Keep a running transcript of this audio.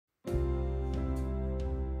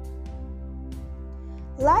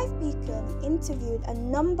Live Beacon interviewed a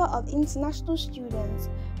number of international students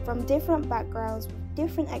from different backgrounds with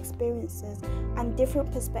different experiences and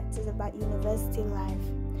different perspectives about university life.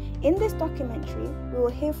 In this documentary, we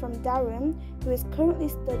will hear from Darren, who is currently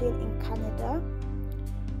studying in Canada,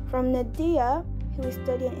 from Nadia, who is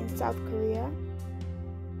studying in South Korea,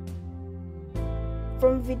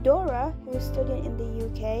 from Vidora, who is studying in the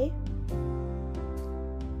UK,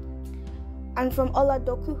 and from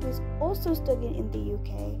Oladoku, who is also studying in the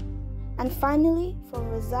UK, and finally from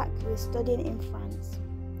Razak, who is studying in France.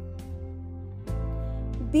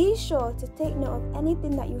 Be sure to take note of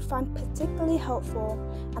anything that you find particularly helpful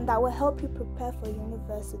and that will help you prepare for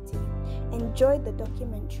university. Enjoy the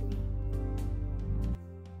documentary.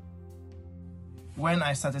 When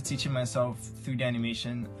I started teaching myself 3D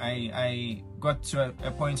animation, I got to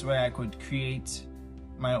a point where I could create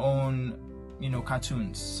my own,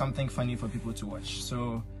 cartoons, something funny for people to watch.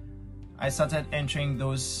 So I started entering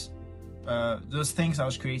those things I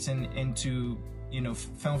was creating into,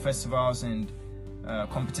 film festivals and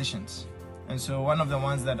competitions. And so one of the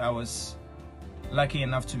ones that I was lucky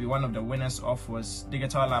enough to be one of the winners of was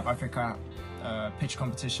Digital Lab Africa pitch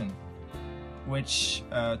competition, which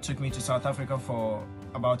took me to South Africa for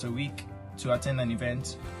about a week to attend an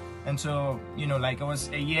event. And so, it was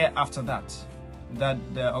a year after that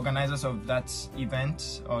the organizers of that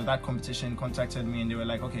event or that competition contacted me, and they were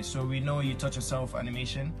like, okay, so we know you taught yourself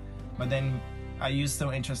animation, but then are you still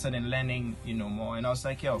interested in learning, more? And I was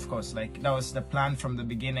like, yeah, of course. Like, that was the plan from the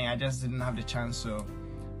beginning. I just didn't have the chance, so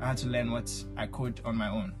I had to learn what I could on my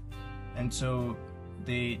own. And so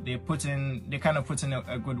they kind of put in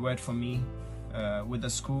a good word for me with the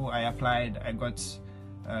school. I applied, I got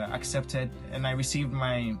accepted, and I received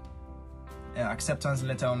my acceptance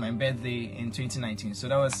letter on my birthday in 2019. So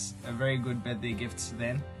that was a very good birthday gift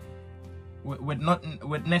then. With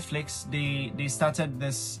Netflix, they started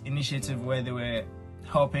this initiative where they were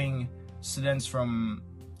helping students from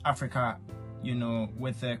Africa,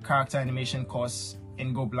 with a character animation course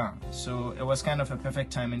in Gobelin. So it was kind of a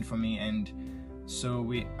perfect timing for me, and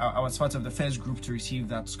so I was part of the first group to receive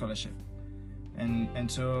that scholarship.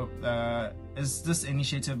 And so it's this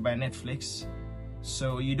initiative by Netflix.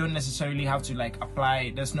 So you don't necessarily have to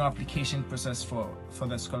apply. There's no application process for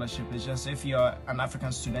the scholarship. It's just if you're an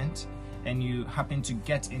African student and you happen to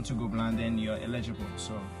get into Gobelin, then you're eligible.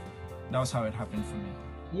 So that was how it happened for me.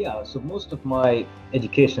 Yeah, so most of my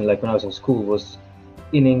education, when I was in school, was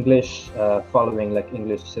in English, following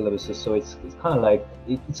English syllabuses. So it's kind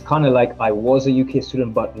of like I was a UK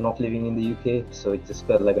student but not living in the UK. So it just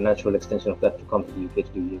felt like a natural extension of that to come to the UK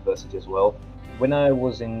to do university as well. When I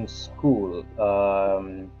was in school,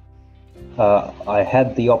 I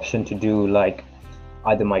had the option to do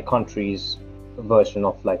either my country's version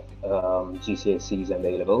of GCSEs and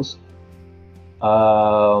A-levels,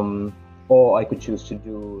 or I could choose to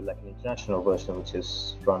do an international version, which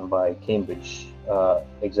is run by Cambridge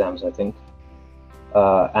exams, I think,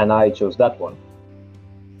 and I chose that one.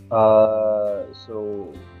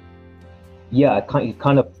 So yeah, it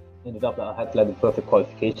kind of ended up that I had the perfect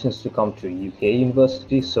qualifications to come to a UK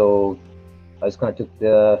university, so I just kind of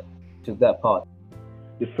took that part.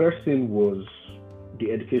 The first thing was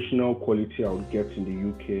the educational quality I would get in the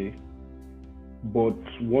UK, but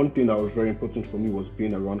one thing that was very important for me was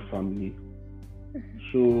being around family.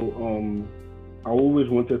 So I always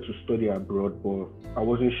wanted to study abroad, but I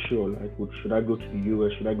wasn't sure, should I go to the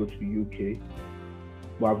US, should I go to the UK?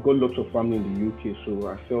 But I've got lots of family in the UK, so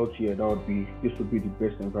I felt, yeah, this would be the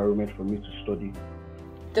best environment for me to study.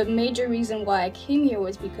 The major reason why I came here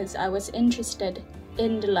was because I was interested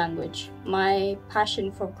in the language. My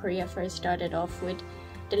passion for Korea first started off with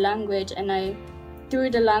the language, and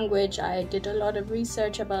through the language, I did a lot of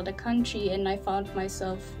research about the country, and I found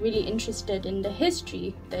myself really interested in the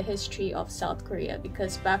history of South Korea,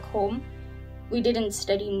 because back home, we didn't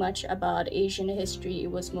study much about Asian history.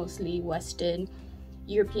 It was mostly Western,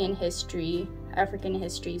 European history, African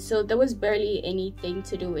history. So there was barely anything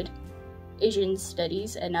to do with Asian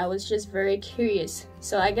studies, and I was just very curious.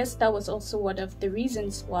 So I guess that was also one of the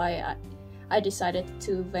reasons why I decided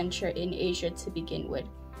to venture in Asia to begin with.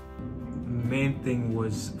 Main thing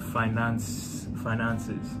was finances,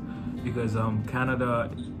 because Canada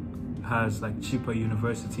has cheaper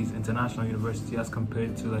universities, international university, as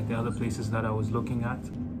compared to the other places that I was looking at.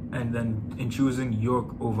 And then in choosing York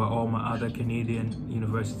over all my other Canadian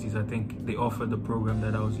universities, I think they offered the program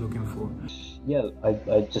that I was looking for. Yeah,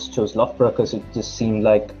 I just chose Loughborough because it just seemed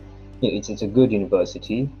like it's a good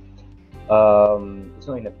university. It's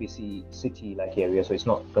not in a busy city area, so it's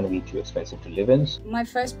not going to be too expensive to live in. My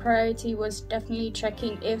first priority was definitely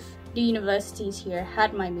checking if the universities here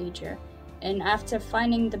had my major. And after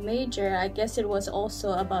finding the major, I guess it was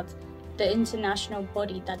also about the international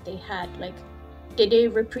body that they had. Like, did they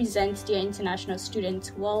represent their international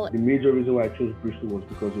students well? The major reason why I chose Bristol was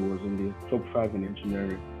because it was in the top 5 in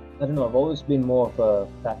engineering. I don't know, I've always been more of a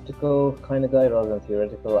practical kind of guy rather than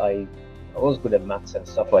theoretical. I was good at maths and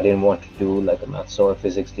stuff. I didn't want to do like a maths or a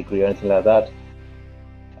physics degree or anything like that.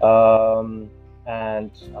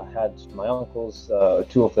 And I had my uncles,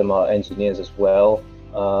 2 of them are engineers as well.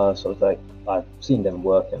 So it's like I've seen them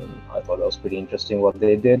work and I thought that was pretty interesting what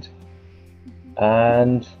they did.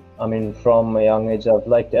 And I mean, from a young age, I've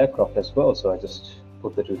liked aircraft as well. So I just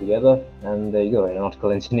put the 2 together and there you go,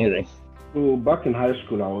 aeronautical engineering. So back in high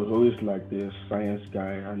school, I was always like this science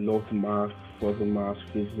guy. I loved math, further math,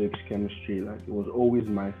 physics, chemistry. Like, it was always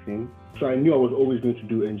my thing. So I knew I was always going to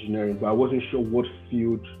do engineering, but I wasn't sure what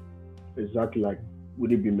field exactly. Like,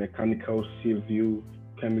 would it be mechanical, civil,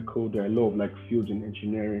 chemical? There are a lot of like fields in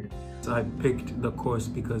engineering. So I picked the course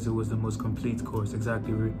because it was the most complete course,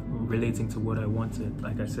 exactly relating to what I wanted.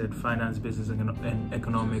 Like I said, finance, business, and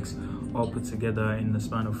economics all put together in the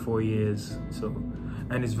span of 4 years. So,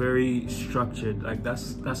 and it's very structured. Like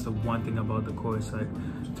that's the one thing about the course. Like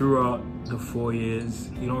throughout the 4 years,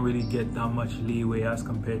 you don't really get that much leeway as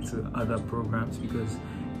compared to other programs because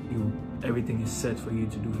everything is set for you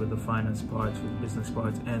to do for the finance part, for the business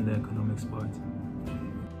part, and the economics part.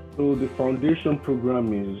 So the foundation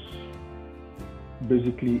program is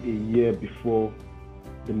basically a year before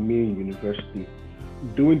the main university.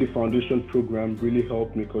 Doing the foundation program really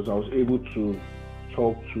helped me because I was able to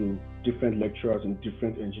talk to different lecturers in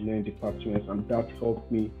different engineering departments, and that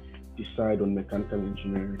helped me decide on mechanical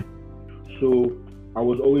engineering. So I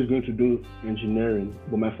was always going to do engineering,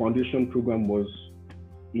 but my foundation program was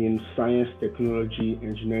in science, technology,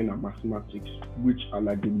 engineering, and mathematics, which are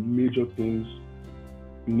like the major things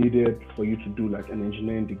needed for you to do like an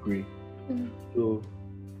engineering degree. So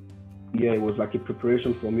yeah, it was like a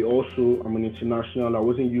preparation for me. Also, I'm an international. I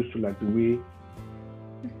wasn't used to like the way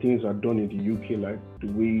things are done in the UK, like the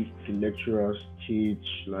way the lecturers teach,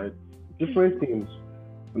 like different things.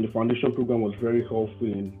 And the foundation program was very helpful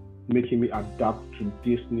in making me adapt to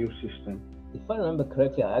this new system. If I remember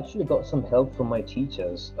correctly, I actually got some help from my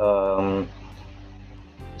teachers,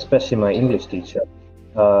 especially my English teacher,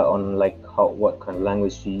 on like what kind of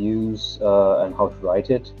language to use and how to write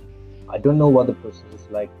it. I don't know what the process is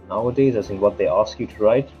like nowadays, as in what they ask you to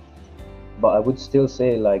write, but I would still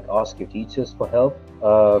say like ask your teachers for help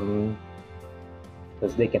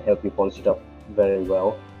because they can help you polish it up very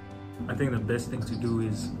well. I think the best thing to do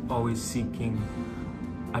is always seeking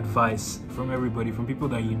advice from everybody, from people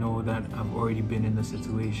that you know that have already been in the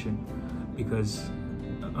situation, because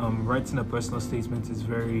writing a personal statement is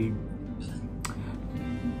very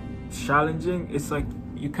challenging. It's like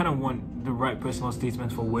you kind of want the right personal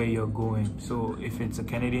statement for where you're going. So if it's a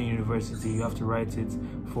Canadian university, you have to write it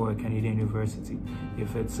for a Canadian university.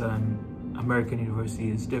 If it's an American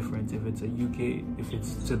university, it's different. If it's if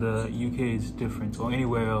it's to the UK, it's different. Or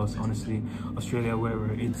anywhere else, honestly, Australia,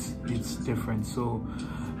 wherever, it's different. So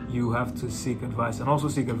you have to seek advice, and also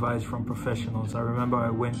seek advice from professionals. I remember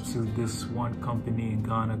I went to this one company in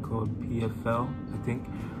Ghana called PFL, I think,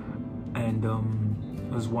 and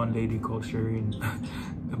there was one lady called Shireen,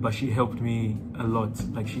 but she helped me a lot.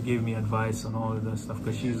 Like, she gave me advice on all of that stuff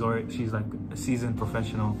because she's like a seasoned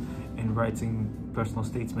professional in writing personal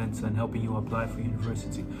statements and helping you apply for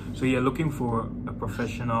university. So yeah, looking for a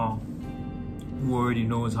professional who already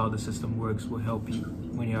knows how the system works will help you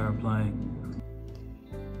when you're applying.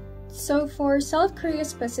 So for South Korea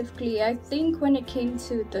specifically, I think when it came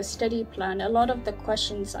to the study plan, a lot of the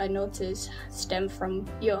questions I noticed stem from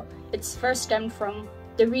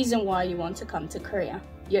the reason why you want to come to Korea.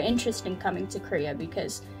 Your interest in coming to Korea,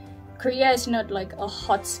 because Korea is not like a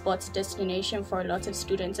hotspot destination for a lot of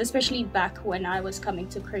students, especially back when I was coming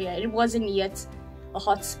to Korea. It wasn't yet a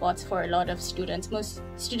hotspot for a lot of students. Most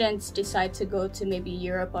students decide to go to maybe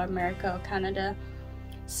Europe or America or Canada.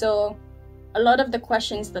 So a lot of the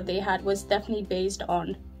questions that they had was definitely based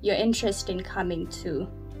on your interest in coming to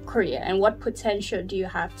Korea and what potential do you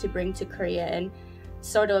have to bring to Korea, and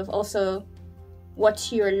sort of also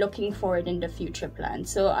what you're looking for in the future plan.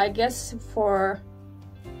 So I guess for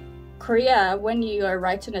Korea, when you are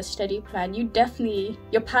writing a study plan,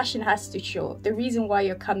 your passion has to show. The reason why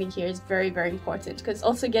you're coming here is very, very important, because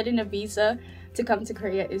also getting a visa to come to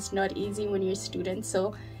Korea is not easy when you're a student.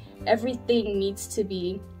 So everything needs to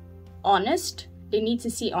be honest. They need to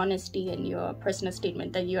see honesty in your personal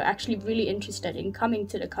statement, that you're actually really interested in coming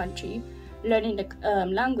to the country, learning the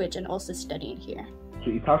language, and also studying here. So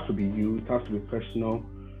it has to be you, it has to be personal.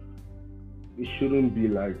 It shouldn't be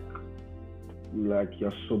like like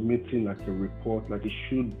you're submitting like a report. Like it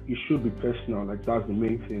should be personal. Like that's the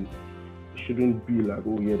main thing. It shouldn't be like,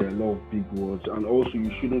 oh yeah, there are a lot of big words. And also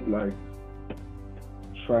you shouldn't like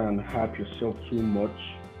try and hype yourself too much,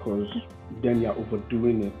 because then you're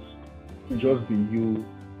overdoing it. Just be you,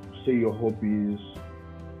 say your hobbies.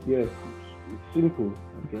 Yeah, it's simple,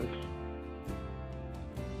 I guess.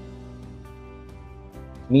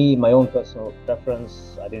 Me, my own personal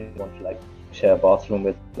preference, I didn't want to like share a bathroom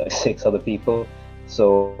with like 6 other people.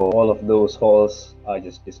 So all of those halls, I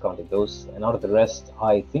just discounted those. And out of the rest,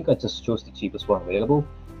 I think I just chose the cheapest one available.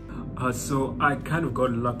 So I kind of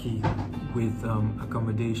got lucky with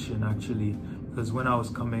accommodation actually, because when I was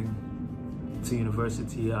coming to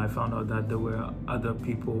university, I found out that there were other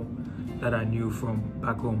people that I knew from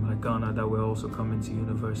back home, like Ghana, that were also coming to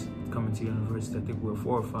university. I think we were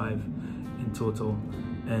 4 or 5 in total,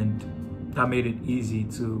 and that made it easy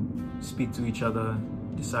to speak to each other,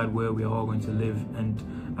 decide where we're all going to live, and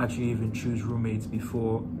actually even choose roommates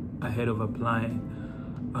ahead of applying.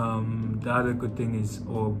 The other good thing is,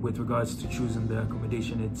 or with regards to choosing the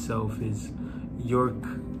accommodation itself, is York,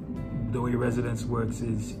 the way residence works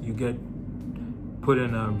is you get put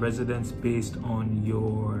in a residence based on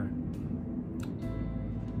your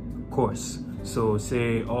course. So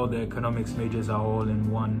say all the economics majors are all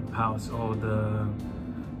in one house, all the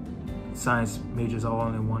science majors are all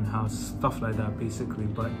in one house, stuff like that basically.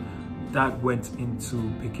 But that went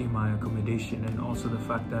into picking my accommodation, and also the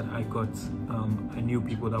fact that I knew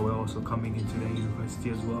people that were also coming into the university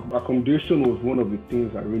as well. Accommodation was one of the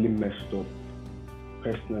things that really messed up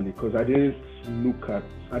personally, because I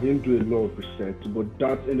didn't do a lot of research, but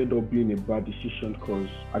that ended up being a bad decision, because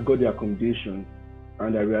I got the accommodation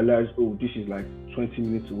and I realized, oh, this is like 20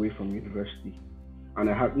 minutes away from university, and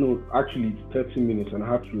actually it's 30 minutes, and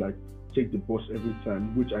I had to like take the bus every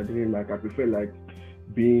time, which I didn't like. I prefer like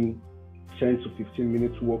being 10 to 15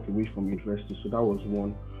 minutes walk away from university. So that was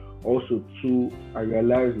one. Also, 2, I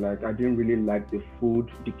realized like I didn't really like the food,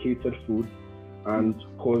 the catered food, and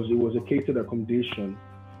because it was a catered accommodation,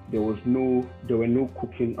 there were no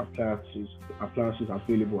cooking appliances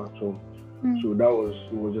available at all. So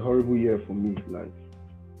it was a horrible year for me, like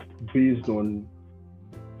based on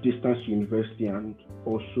distance to university and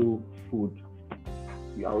also food.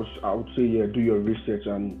 I would say, yeah, do your research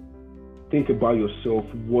and think about yourself,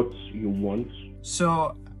 what you want.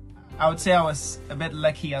 So I would say I was a bit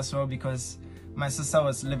lucky as well, because my sister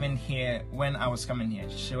was living here when I was coming here.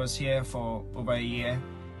 She was here for over a year,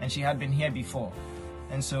 and she had been here before.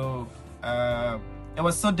 And so it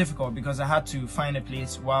was so difficult because I had to find a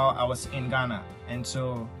place while I was in Ghana. And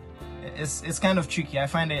so it's kind of tricky. I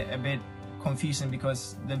find it a bit confusing,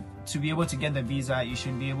 because to be able to get the visa, you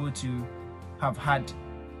should be able to have had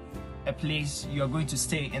a place you're going to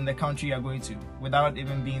stay in the country you're going to without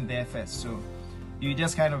even being there first. So you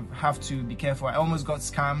just kind of have to be careful. I almost got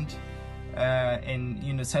scammed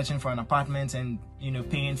in searching for an apartment and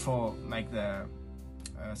paying for like the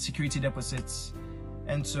security deposits.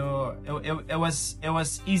 And so it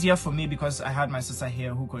was easier for me because I had my sister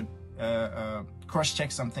here who could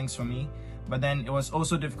cross-check some things for me. But then it was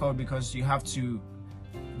also difficult because you have to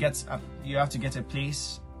get a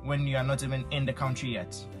place when you are not even in the country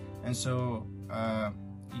yet. And so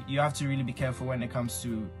you have to really be careful when it comes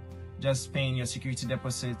to just paying your security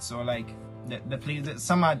deposits, or like the place.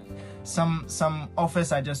 Some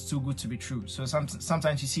offers are just too good to be true. So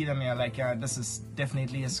sometimes you see them and you're like, yeah, this is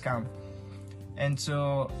definitely a scam. And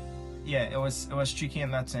so yeah, it was tricky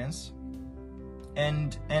in that sense.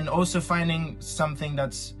 And also finding something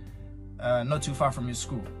that's not too far from your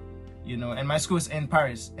school, and my school is in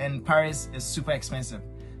Paris, and Paris is super expensive.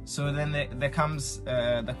 So then there comes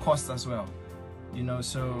the cost as well,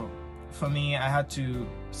 so for me I had to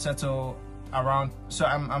settle around. So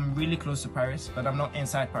I'm really close to Paris, but I'm not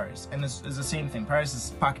inside Paris, and it's the same thing. Paris is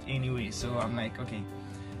packed anyway, so I'm like, okay,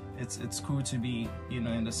 it's cool to be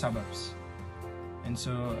in the suburbs. And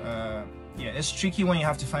so yeah, it's tricky when you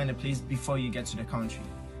have to find a place before you get to the country.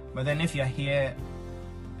 But then if you're here,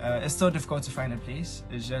 it's still difficult to find a place.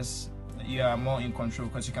 It's just you are more in control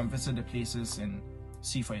because you can visit the places and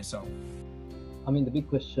see for yourself. I mean, the big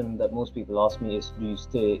question that most people ask me is, do you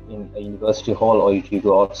stay in a university hall or do you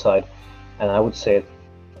go outside? And I would say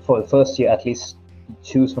for the first year, at least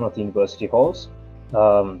choose one of the university halls.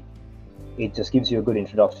 It just gives you a good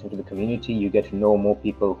introduction to the community. You get to know more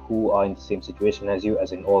people who are in the same situation as you,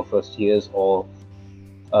 as in all first years, or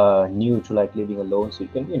new to like living alone. So you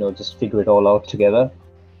can, just figure it all out together.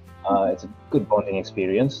 It's a good bonding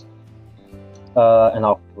experience. And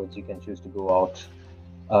afterwards, you can choose to go out,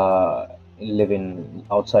 live in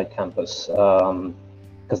outside campus.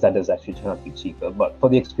 because that does actually turn out to be cheaper. But for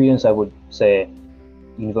the experience, I would say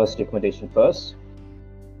university accommodation first.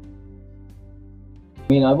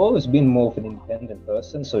 I mean, I've always been more of an independent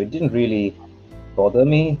person, so it didn't really bother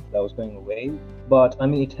me that I was going away. But I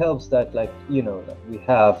mean, it helps that, like, you know, we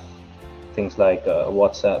have things like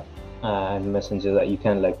WhatsApp and Messenger that you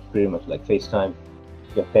can, like, pretty much like FaceTime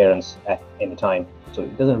your parents at any time. So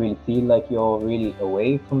it doesn't really feel like you're really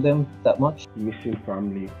away from them that much. Missing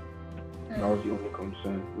family, that was the only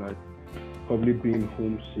concern. Like, probably being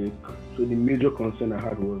homesick. So the major concern I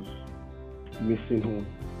had was missing home.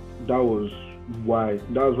 That was why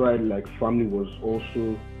like family was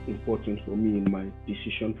also important for me in my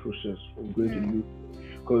decision process of going to the UK.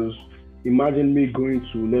 Because imagine me going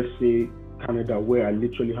to, let's say, Canada, where I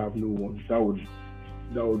literally have no one. That would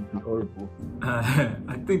be horrible.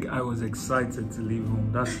 I think I was excited to leave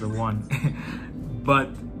home. That's the one. But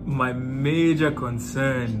my major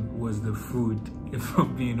concern was the food, if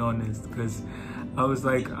I'm being honest, because I was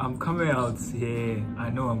like, I'm coming out here, I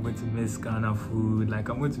know I'm going to miss Ghana food, like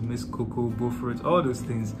I'm going to miss cocoa, bullfruit, all those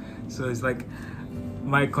things. So it's like,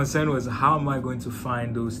 my concern was, how am I going to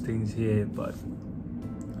find those things here? But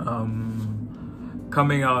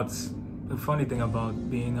coming out, the funny thing about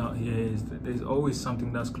being out here is that there's always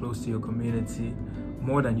something that's close to your community,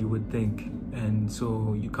 more than you would think. And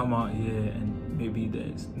so you come out here and maybe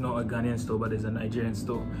there's not a Ghanaian store, but there's a Nigerian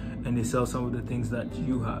store, and they sell some of the things that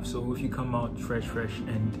you have. So if you come out fresh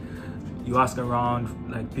and you ask around,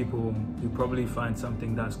 like, people, you probably find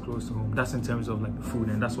something that's close to home. That's in terms of like the food,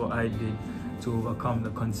 and that's what I did to overcome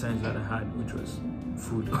the concerns that I had, which was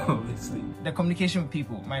food, obviously. The communication with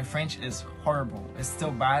people, my French is horrible. It's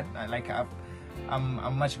still bad.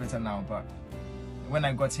 I'm much better now, but when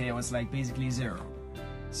I got here, it was like basically zero.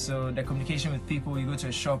 So the communication with people, you go to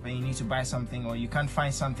a shop and you need to buy something, or you can't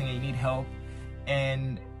find something and you need help,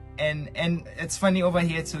 and it's funny over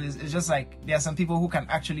here too. It's just like there are some people who can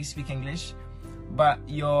actually speak English, but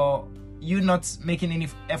you not making any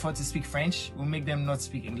effort to speak French will make them not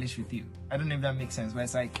speak English with you. I don't know if that makes sense, but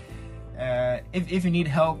it's like if you need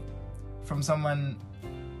help from someone,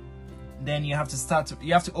 then you have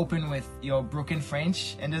to open with your broken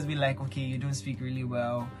French and just be like, okay, you don't speak really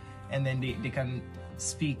well, and then they can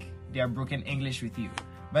speak their broken English with you.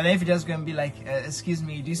 But then if you're just going to be like, excuse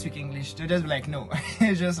me, do you speak English? They'll just be like, no.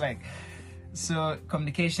 It's just like, so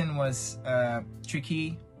communication was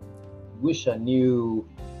tricky. Wish I knew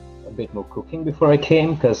a bit more cooking before I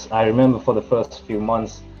came, because I remember for the first few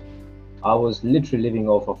months I was literally living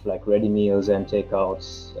off of like ready meals and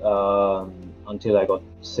takeouts until I got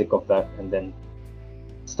sick of that and then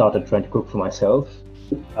started trying to cook for myself.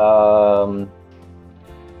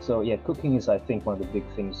 So yeah, cooking is, I think, one of the big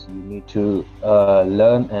things you need to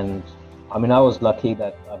learn. And I mean, I was lucky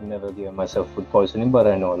that I've never given myself food poisoning, but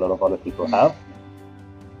I know a lot of other people have.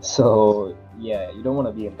 So yeah, you don't want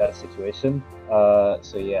to be in that situation.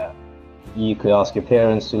 So yeah, you could ask your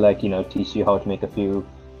parents to, like, you know, teach you how to make a few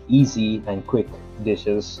easy and quick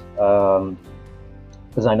dishes.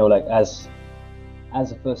 Because I know, like, as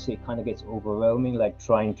a first year, it kind of gets overwhelming, like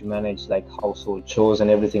trying to manage like household chores and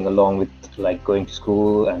everything along with like going to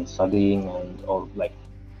school and studying and or like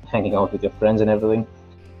hanging out with your friends and everything.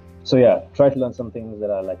 So yeah, try to learn some things that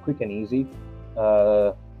are like quick and easy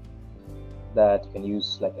that you can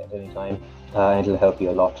use like at any time, and it'll help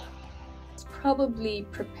you a lot. Probably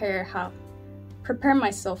prepare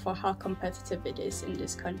myself for how competitive it is in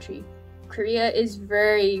this country. Korea is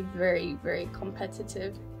very, very, very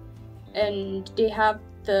competitive. And they have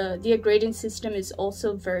their grading system is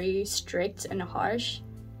also very strict and harsh.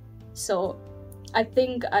 So I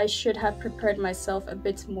think I should have prepared myself a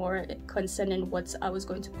bit more concerning what I was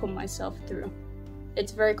going to put myself through.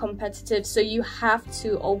 It's very competitive, so you have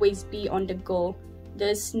to always be on the go.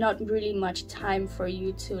 There's not really much time for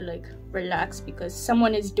you to like relax because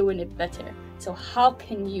someone is doing it better. So how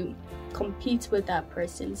can you compete with that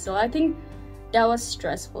person? So I think that was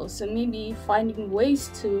stressful. So maybe finding ways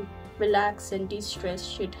to relax and de-stress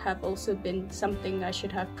should have also been something I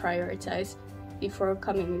should have prioritized before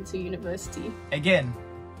coming into university. Again,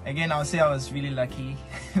 I would say I was really lucky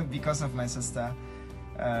because of my sister.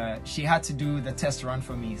 She had to do the test run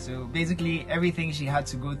for me. So basically everything she had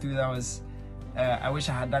to go through that was, I wish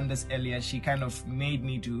I had done this earlier, she kind of made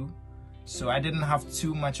me do. So I didn't have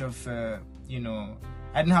too much of, I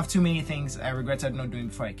didn't have too many things I regretted not doing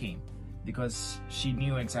before I came, because she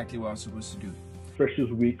knew exactly what I was supposed to do.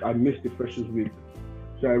 Freshers Week, I missed the Freshers Week,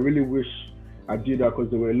 so I really wish I did that,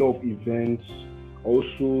 because there were a lot of events.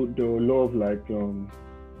 Also, there were a lot of like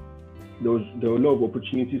there were a lot of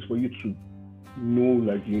opportunities for you to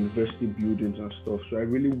know like the university buildings and stuff. So I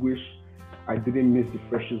really wish I didn't miss the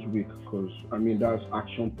Freshers Week because I mean that's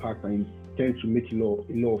action packed and you tend to make a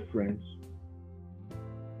lot of friends.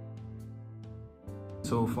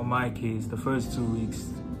 So for my case, the first 2 weeks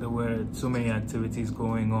there were so many activities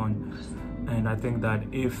going on, and I think that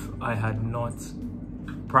if I had not,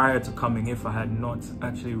 prior to coming, if I had not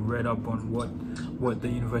actually read up on what the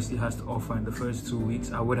university has to offer in the first 2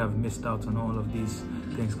 weeks, I would have missed out on all of these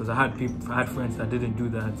things, because I had friends that didn't do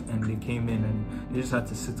that and they came in and they just had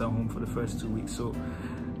to sit at home for the first 2 weeks. So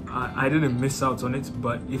I didn't miss out on it,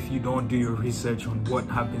 but if you don't do your research on what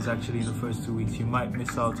happens actually in the first 2 weeks, you might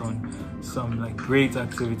miss out on some like great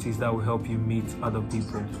activities that will help you meet other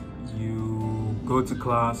people. You go to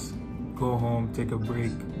class, go home, take a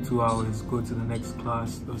break, 2 hours, go to the next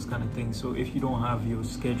class, those kind of things. So if you don't have your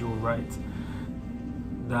schedule right,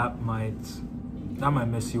 that might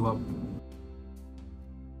mess you up.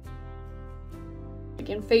 Like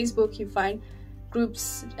in Facebook, you find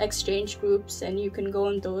groups, exchange groups, and you can go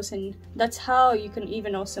on those, and that's how you can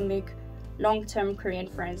even also make long-term Korean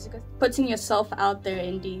friends. Because putting yourself out there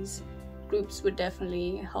in these groups would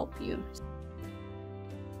definitely help you.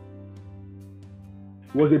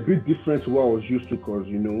 It was a bit different to what I was used to, because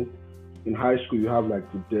you know, in high school you have like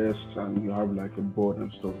the desks and you have like a board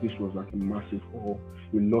and stuff. This was like a massive hall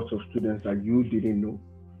with lots of students that you didn't know.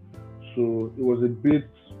 So it was a bit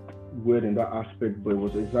weird in that aspect, but it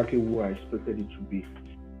was exactly what I expected it to be.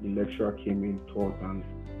 The lecturer came in, taught, and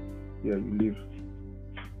yeah, you leave.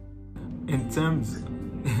 In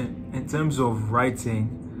terms of writing,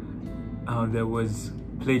 there was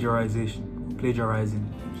plagiarizing,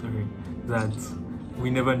 sorry, that we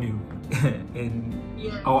never knew.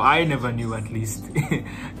 I never knew, at least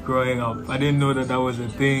growing up. I didn't know that was a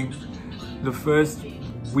thing. The first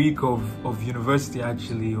week of university,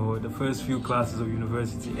 actually, or the first few classes of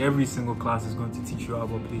university, every single class is going to teach you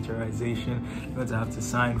about plagiarization. You're going to have to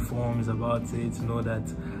sign forms about it to know that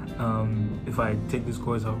if I take this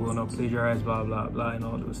course I will not plagiarize, blah blah blah, and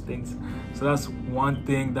all those things. So that's one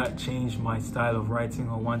thing that changed my style of writing,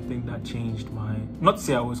 or one thing that changed my, not to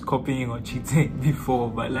say I was copying or cheating before,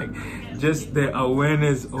 but like just the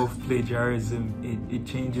awareness of plagiarism, it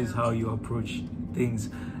changes how you approach things.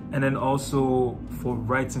 And then also for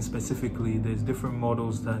writing specifically, there's different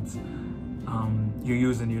models that you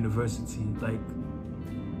use in university, like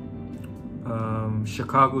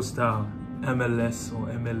Chicago style, MLS or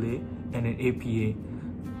MLA, and an APA.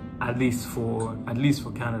 At least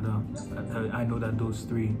for Canada, I know that those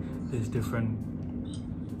three, there's different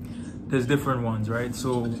ones, right?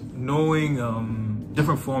 So knowing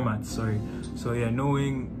different formats, sorry. So yeah,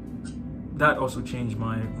 knowing that also changed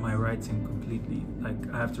my writing completely.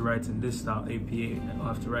 Like I have to write in this style, APA, and I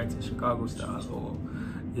have to write in Chicago style, or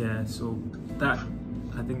yeah. So that,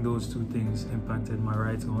 I think those two things impacted my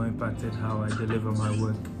writing, or impacted how I deliver my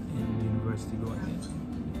work in university going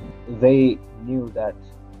in. They knew that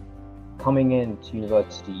coming into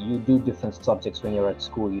university, you do different subjects when you're at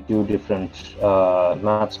school. You do different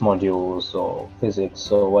maths modules or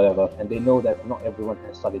physics or whatever, and they know that not everyone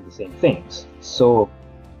has studied the same things. So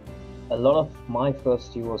a lot of my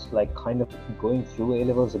first year was like kind of going through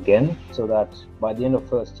A-levels again, so that by the end of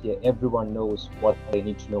first year, everyone knows what they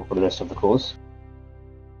need to know for the rest of the course.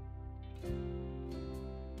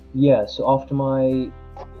 Yeah, so after my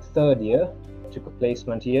third year, I took a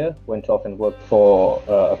placement year, went off and worked for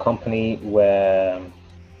a company where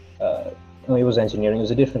it was engineering. It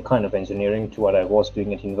was a different kind of engineering to what I was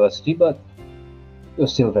doing at university, but it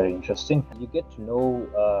was still very interesting. You get to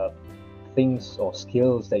know things or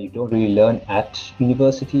skills that you don't really learn at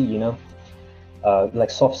university, you know, like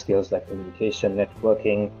soft skills like communication,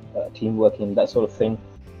 networking, teamworking, that sort of thing.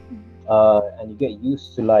 And you get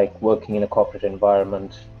used to like working in a corporate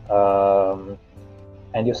environment,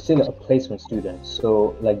 and you're still a placement student,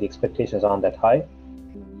 so like the expectations aren't that high.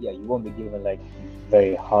 Yeah, you won't be given like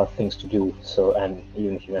very hard things to do. So, and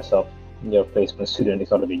even if you mess up, you're a placement student,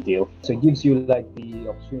 it's not a big deal. So it gives you like the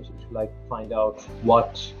opportunity to like find out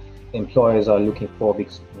what employers are looking for,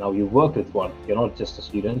 because now you work with one, you're not just a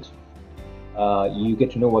student. You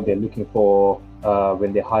get to know what they're looking for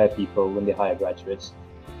when they hire people, when they hire graduates.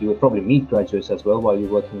 You will probably meet graduates as well while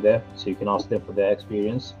you're working there, so you can ask them for their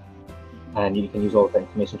experience, and you can use all that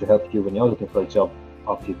information to help you when you're looking for a job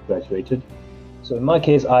after you've graduated. So in my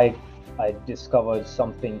case, I discovered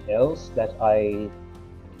something else that I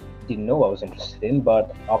didn't know I was interested in,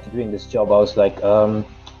 but after doing this job I was like,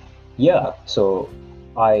 yeah, so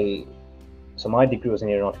my degree was in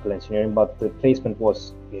aeronautical engineering, but the placement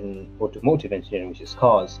was in automotive engineering, which is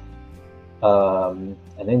cars and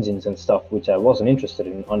engines and stuff, which I wasn't interested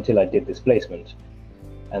in until I did this placement.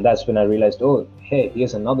 And that's when I realized, oh, hey,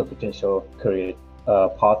 here's another potential career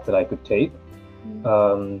path that I could take.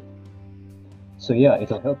 So yeah,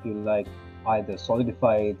 it'll help you like either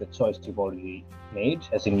solidify the choice you've already made,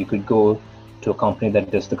 as in you could go to a company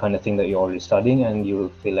that does the kind of thing that you're already studying, and you will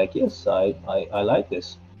feel like, yes, I like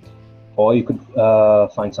this. Or you could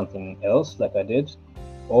find something else like I did,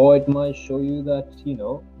 or it might show you that,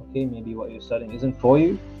 okay, maybe what you're studying isn't for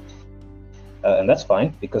you, and that's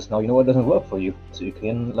fine, because now you know what doesn't work for you, so you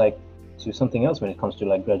can like do something else when it comes to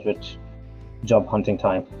like graduate job hunting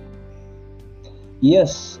time.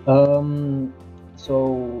 Yes.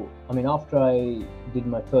 So I mean, after I did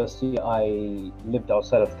my first year, I lived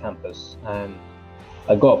outside of campus, and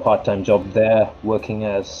I got a part-time job there, working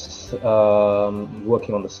on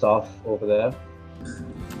the staff over there.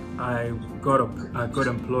 I got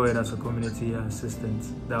employed as a community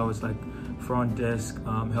assistant. That was like front desk,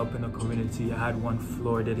 helping the community. I had one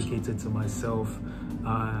floor dedicated to myself.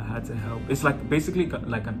 I had to help. It's like basically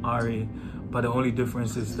like an RA, but the only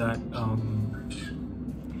difference is that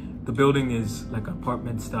the building is like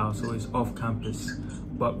apartment style, so it's off campus,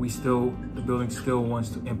 but the building still wants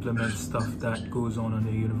to implement stuff that goes on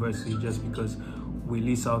the university, just because we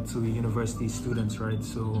lease out to university students, right?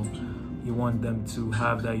 So you want them to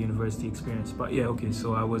have that university experience. But yeah, okay,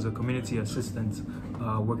 so I was a community assistant,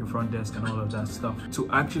 working front desk and all of that stuff. To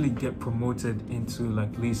actually get promoted into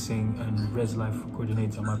like leasing and res life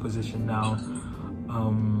coordinator, my position now,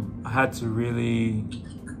 I had to really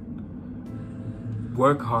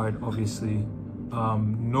work hard, obviously,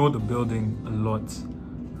 know the building a lot,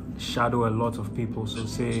 shadow a lot of people. So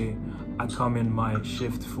say I come in my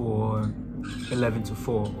shift for 11 to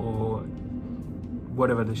 4 or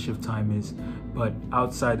whatever the shift time is, but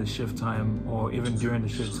outside the shift time or even during the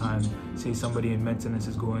shift time, say somebody in maintenance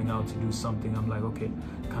is going out to do something, I'm like, okay,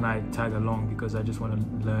 can I tag along, because I just want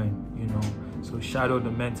to learn, So shadow the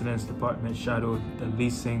maintenance department, shadow the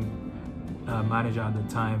leasing manager at the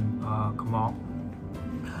time, Kamal.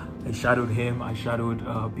 I shadowed him, I shadowed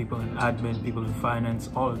people in admin, people in finance,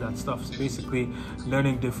 all of that stuff. So basically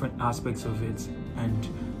learning different aspects of it and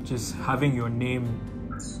just having your name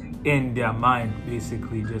in their mind,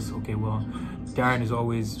 basically just, okay, well, Darren is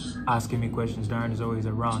always asking me questions, Darren is always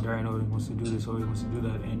around, Darren always wants to do this, always wants to do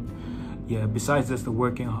that. And yeah, besides just the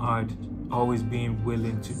working hard, always being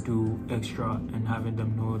willing to do extra and having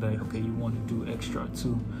them know that, okay, you want to do extra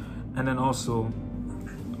too. And then also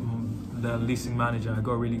the leasing manager, I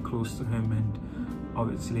got really close to him, and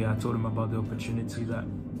obviously I told him about the opportunity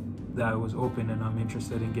that was open and I'm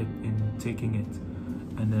interested in taking it.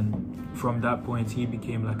 And then from that point, he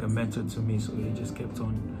became like a mentor to me. So he just kept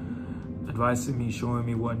on advising me, showing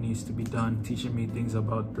me what needs to be done, teaching me things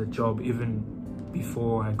about the job even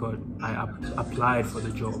before I applied for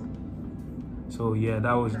the job. So yeah,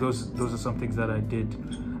 those are some things that I did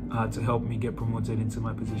to help me get promoted into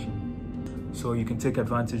my position. So you can take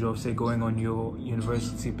advantage of, say, going on your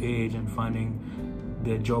university page and finding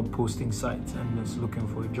their job posting sites and just looking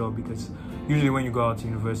for a job, because usually when you go out to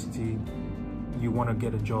university, you want to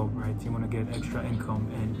get a job, right? You want to get extra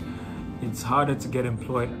income, and it's harder to get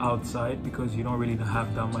employed outside because you don't really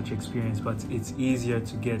have that much experience, but it's easier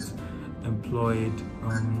to get employed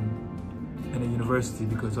in a university,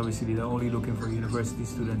 because obviously they're only looking for university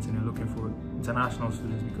students and they're looking for international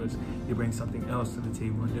students because they bring something else to the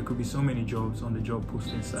table, and there could be so many jobs on the job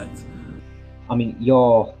posting sites. I mean,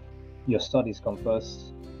 your studies come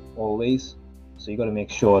first always, so you got to make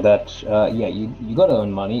sure that you got to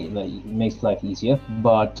earn money. Like, it makes life easier,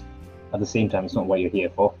 but at the same time, it's not what you're here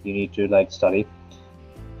for. You need to like study,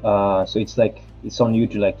 so it's on you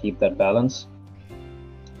to like keep that balance.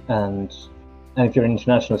 And if you're an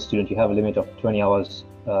international student, you have a limit of 20 hours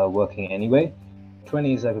working anyway.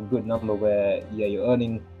 20 is like a good number where, yeah, you're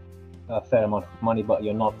earning a fair amount of money, but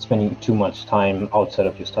you're not spending too much time outside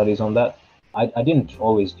of your studies on that. I didn't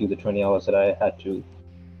always do the 20 hours that I had to,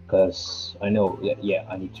 because I know,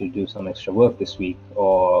 I need to do some extra work this week,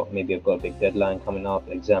 or maybe I've got a big deadline coming up,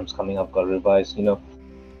 exams coming up, got to revise,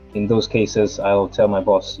 In those cases, I'll tell my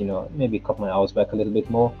boss, maybe cut my hours back a little bit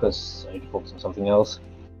more because I need to focus on something else.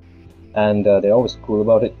 And they're always cool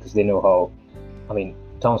about it because they know how,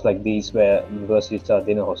 towns like these where universities are,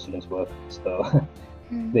 they know how students work, so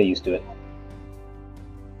they're used to it.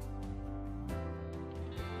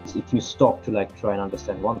 If you stop to like try and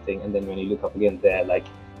understand one thing, and then when you look up again, they're like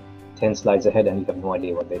 10 slides ahead and you have no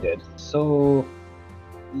idea what they did. So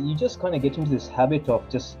you just kind of get into this habit of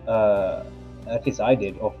just, at least I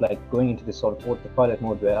did, of like going into this sort of autopilot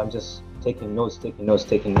mode where I'm just taking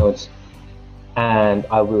notes, and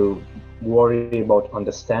I will worry about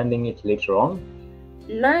understanding it later on.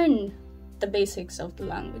 Learn the basics of the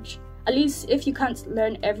language. at least if you can't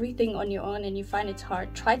learn everything on your own and you find it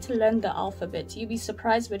hard, try to learn the alphabet. You'll be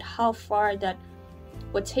surprised with how far that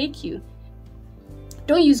would take you.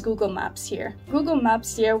 Don't use Google Maps here. Google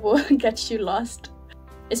Maps here will get you lost.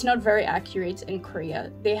 It's not very accurate in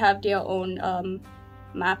Korea. They have their own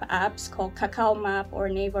map apps called Kakao Map or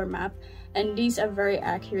Naver Map, and these are very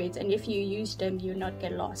accurate, and if you use them, you'll not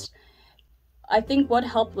get lost. I think what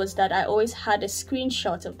helped was that I always had a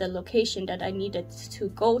screenshot of the location that I needed to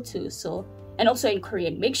go to. So, and also in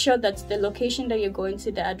Korean, make sure that the location that you're going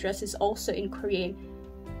to, the address is also in Korean,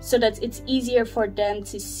 so that it's easier for them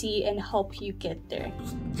to see and help you get there.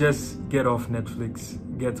 Just get off Netflix,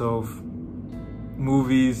 get off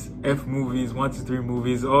movies, F movies, 1 to 3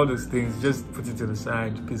 movies, all those things. Just put it to the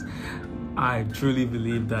side, because I truly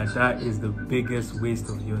believe that that is the biggest waste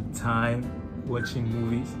of your time, watching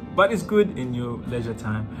movies. But it's good in your leisure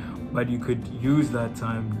time, but you could use that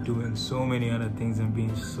time doing so many other things and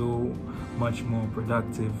being so much more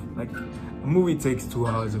productive. Like, a movie takes 2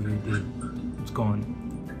 hours of your day, it's gone.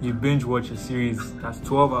 You binge watch a series, that's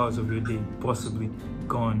 12 hours of your day, possibly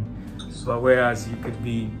gone. But whereas you could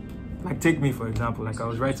be, like, take me for example, like I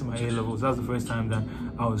was writing my A-levels. That was the first time that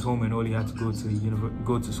I was home and only had to go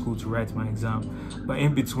to school to write my exam. But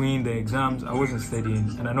in between the exams, I wasn't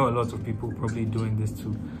studying, and I know a lot of people probably doing this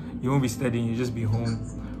too. You won't be studying, you just be home,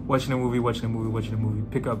 watching a movie,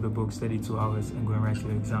 pick up the book, study 2 hours, and go and write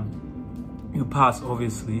your exam. You pass,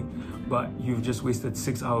 obviously, but you've just wasted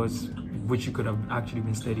 6 hours, which you could have actually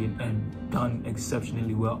been studying and done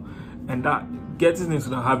exceptionally well. And that gets into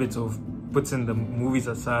the habit of putting the movies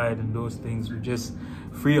aside, and those things will just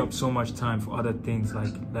free up so much time for other things,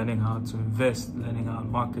 like learning how to invest, learning how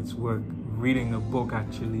markets work, reading a book,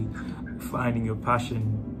 actually finding your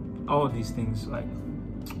passion, all these things. Like,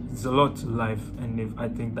 it's a lot to life, and I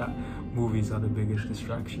think that movies are the biggest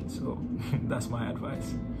distraction. So that's my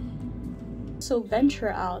advice. So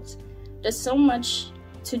venture out. There's so much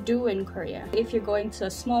to do in Korea. If you're going to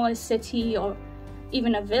a smaller city or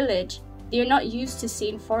even a village, you're not used to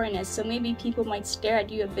seeing foreigners, so maybe people might stare at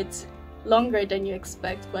you a bit longer than you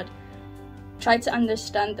expect, but try to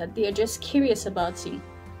understand that they are just curious about you.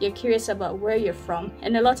 You're curious about where you're from,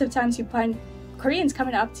 and a lot of times you find Koreans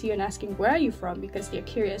coming up to you and asking, where are you from, because they're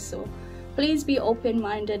curious. So please be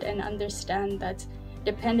open-minded and understand that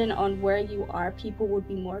depending on where you are, people will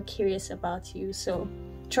be more curious about you. So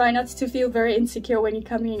try not to feel very insecure when you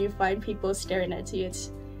come here and you find people staring at you.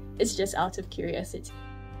 It's just out of curiosity.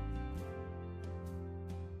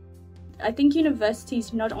 I think university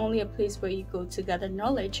is not only a place where you go to gather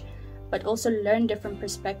knowledge, but also learn different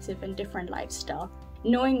perspective and different lifestyle,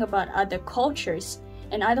 knowing about other cultures.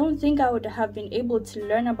 And I don't think I would have been able to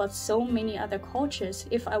learn about so many other cultures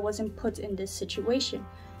if I wasn't put in this situation.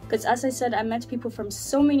 Because as I said, I met people from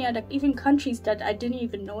so many other, even countries that I didn't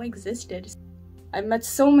even know existed. I met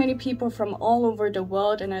so many people from all over the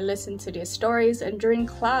world, and I listened to their stories. And during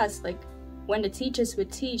class, like, when the teachers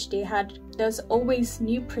would teach, there's always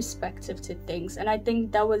new perspective to things, and I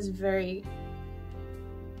think that was very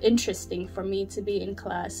interesting for me to be in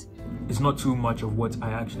class. It's not too much of what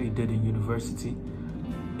I actually did in university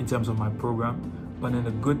in terms of my program, but then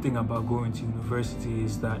the good thing about going to university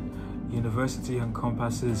is that university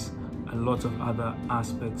encompasses a lot of other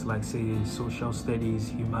aspects, like say social studies,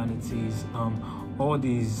 humanities, all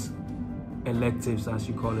these electives, as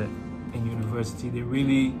you call it, in university.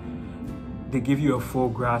 They give you a full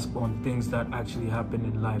grasp on things that actually happen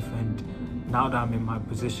in life. And now that I'm in my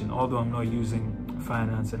position, although I'm not using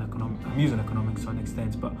finance and economics, I'm using economics to an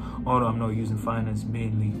extent, but although I'm not using finance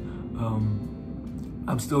mainly,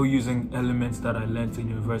 I'm still using elements that I learned in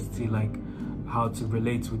university, like how to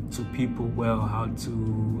relate to people well, how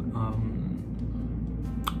to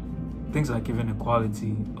things like even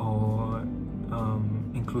equality or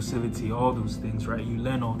inclusivity, all those things, right? You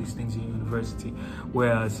learn all these things in university,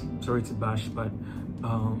 whereas, sorry to bash, but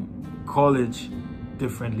college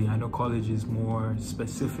differently. I know college is more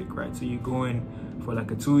specific, right? So you go in for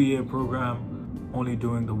like a 2-year program, only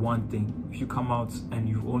doing the one thing. If you come out and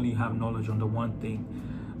you only have knowledge on the one thing,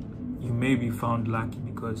 you may be found lacking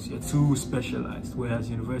because you're too specialized, whereas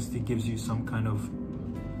university gives you some kind of,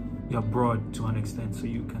 you're broad to an extent, so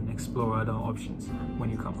you can explore other options when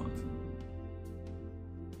you come out.